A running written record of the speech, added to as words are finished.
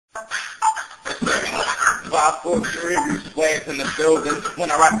5'4" Reef swags in the building. When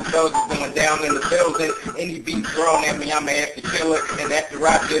I rock the bells, it's going down in the building. Any beat thrown at me, I'ma have to kill it. And after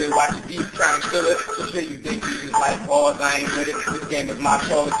I did it, watch the beat trying to kill it. So shit, you think you just like pause, I ain't with it. This game is my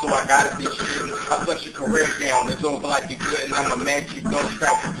choice, so I gotta be shitting. I flush your career down, it's over like you good, and I'ma match you, don't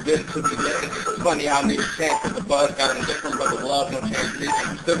strike you good to be letting. It's funny how niggas change, cause the buzz got them different, but the love don't change this.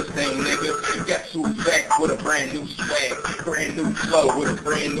 I'm still the same nigga. Guess who's back with a brand new swag, brand new flow with a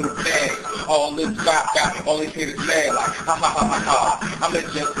brand new bag. All this got all these haters mad like ha ha ha ha ha. I'ma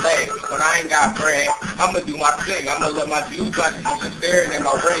just laugh, but I ain't got brag. I'ma do my thing. I'ma let my views watch you just staring at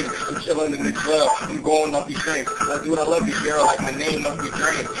my ring. I'm chilling in the club. I'm going up these drinks. Let's do what I love you, girl. Like my name must be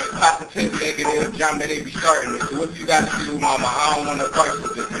Dream. Positive, negative, John, they be starting it. So what you gotta do, mama? I don't wanna fight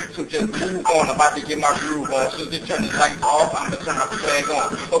with it. So just move on. I'm about to get my groove on. So just turn the lights off. I'ma turn my swag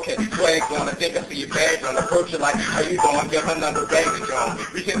on. Okay, swag on. I think I see your badge on. Approach it like, how you doing? Give her number, baggage on.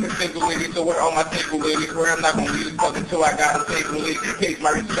 We hit the single ladies, so we're all my single ladies. Where I'm not gonna leave this fuck until I got a single lady. Pays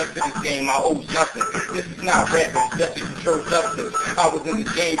my respect to this game. I owe nothing. This is not rapping. It's just a controlled substance. I was in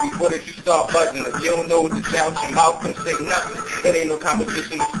this game before that you start buzzing. If you don't know what to shout, your mouth can say nothing. It ain't no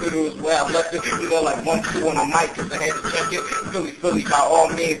competition. The studio is where I left it. You know, like 1-2 on the mic, cause I had to check it. Philly, by all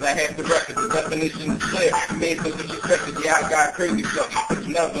means, I have to record. The definition is clear. You made so disrespected. Yeah, I got crazy stuff, but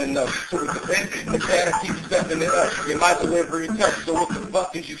you never enough. So with the best and the bad, I keep stepping it up. Yeah, my delivery tough. So what the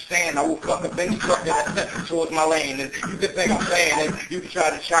fuck is you saying? I will fuck up any truck that I step towards my lane. And you can think I'm saying it. You can try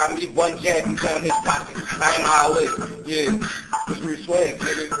to chime me one jab and down his pocket. I ain't how I live. Yeah, it's Reef swag,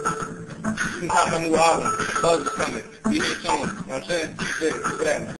 nigga. You can cop my new album. Buzz is coming. Be here soon. You know what I'm saying? Yeah, look at that.